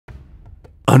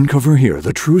Uncover here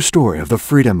the true story of the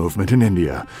freedom movement in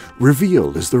India.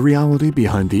 Revealed is the reality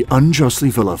behind the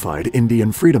unjustly vilified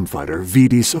Indian freedom fighter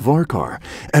V.D. Savarkar,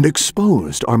 and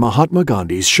exposed are Mahatma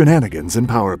Gandhi's shenanigans and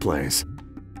power plays.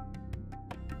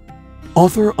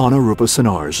 Author Anurupa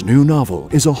Cinar's new novel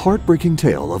is a heartbreaking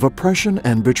tale of oppression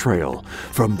and betrayal,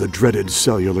 from the dreaded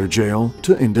Cellular Jail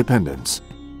to independence.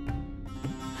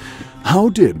 How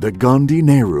did the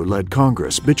Gandhi-Nehru-led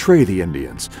Congress betray the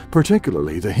Indians,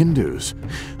 particularly the Hindus?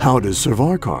 How does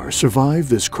Savarkar survive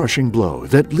this crushing blow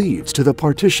that leads to the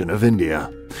partition of India?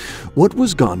 What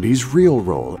was Gandhi's real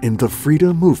role in the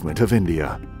freedom movement of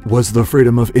India? Was the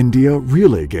freedom of India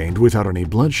really gained without any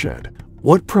bloodshed?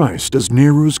 What price does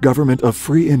Nehru's government of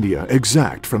Free India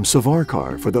exact from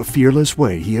Savarkar for the fearless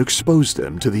way he exposed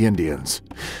them to the Indians?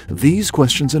 These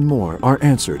questions and more are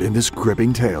answered in this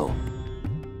gripping tale.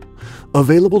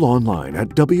 Available online at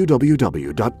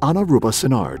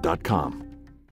www.anurupacinar.com.